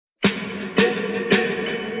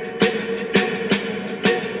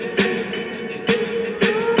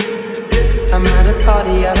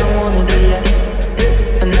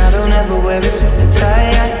wear a suit and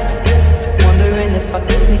tie. Wondering if I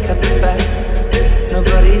can sneak out the back.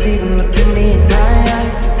 Nobody's even looking me in my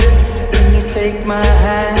eyes. Can you take my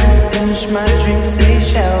hand, finish my drink, say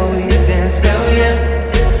shall we dance? Hell yeah.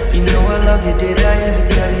 You know I love you, did I ever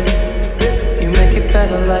tell you? You make it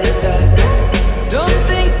better like that. Don't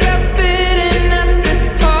think I fit in at this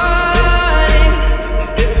party.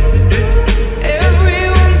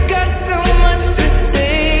 Everyone's got so much to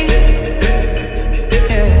say.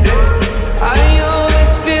 Yeah, I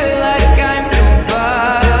always feel like I'm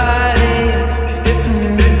nobody.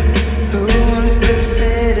 Who wants to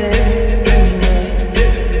fit in anyway?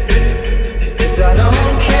 'Cause I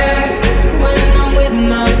don't care when I'm with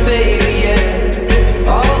my baby,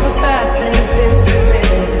 yeah. All the bad things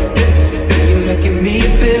disappear. You're making me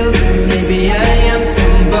feel that maybe I am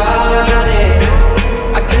somebody.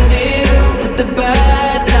 I can deal with the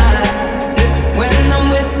bad nights when I'm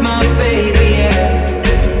with my baby, yeah.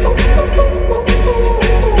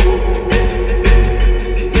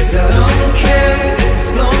 'Cause I don't care as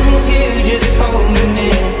long as you just hold me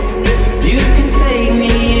near. You can take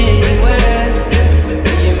me anywhere.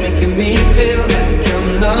 You're making me feel like I'm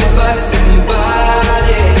loved by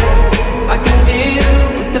somebody. I can deal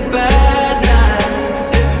with the bad nights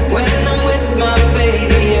when I'm with my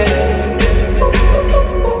baby, yeah.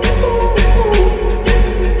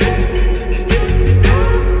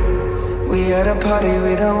 We at a party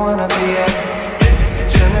we don't wanna be at.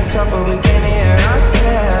 Trying to talk but we can't hear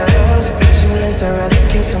ourselves. She lives her rather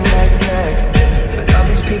kiss him right back. But all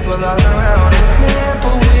these people all around are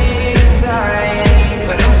crippled with anxiety.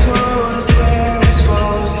 But I'm told it's where we're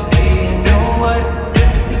supposed to be. You know what?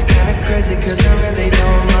 It's kinda crazy 'cause I really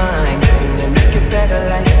don't mind. Can you make it better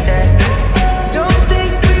like that? Don't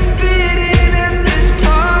think we fit in at this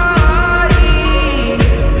party.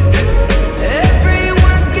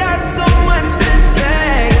 Everyone's got so much to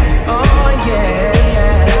say. Oh yeah,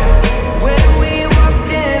 yeah. When we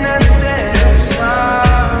walked in I said I'm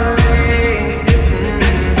sorry.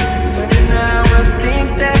 But now I think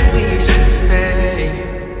that we should stay.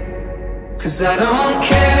 'Cause I don't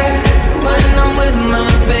care when I'm with my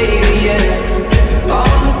baby, yeah.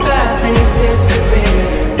 All the bad things disappear.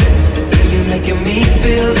 You're making me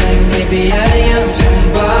feel like maybe I am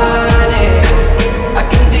somebody. I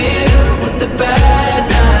can deal with the bad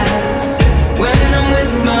nights when I'm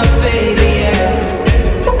with my baby, yeah.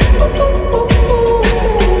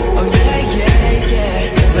 Oh yeah, yeah, yeah.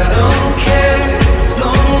 'Cause I don't care as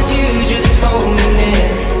long as you just hold me near.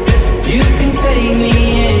 You can take me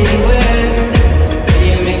anywhere.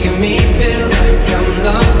 You're making me feel like I'm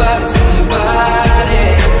loved by somebody.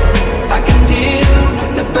 I can deal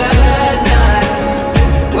with the bad nights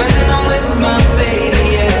when I'm with my baby,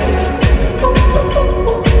 yeah.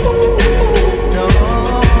 No,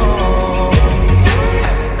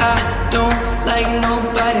 I don't like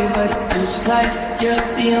nobody but you. It's like you're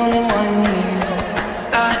the only one here.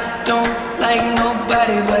 I don't like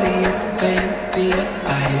nobody but you, baby.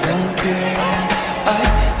 I don't care. I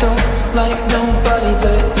don't like nobody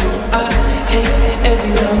but you. I hate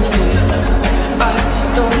everyone here. I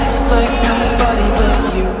don't like nobody but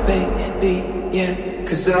you, baby, yeah.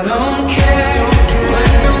 'Cause I don't care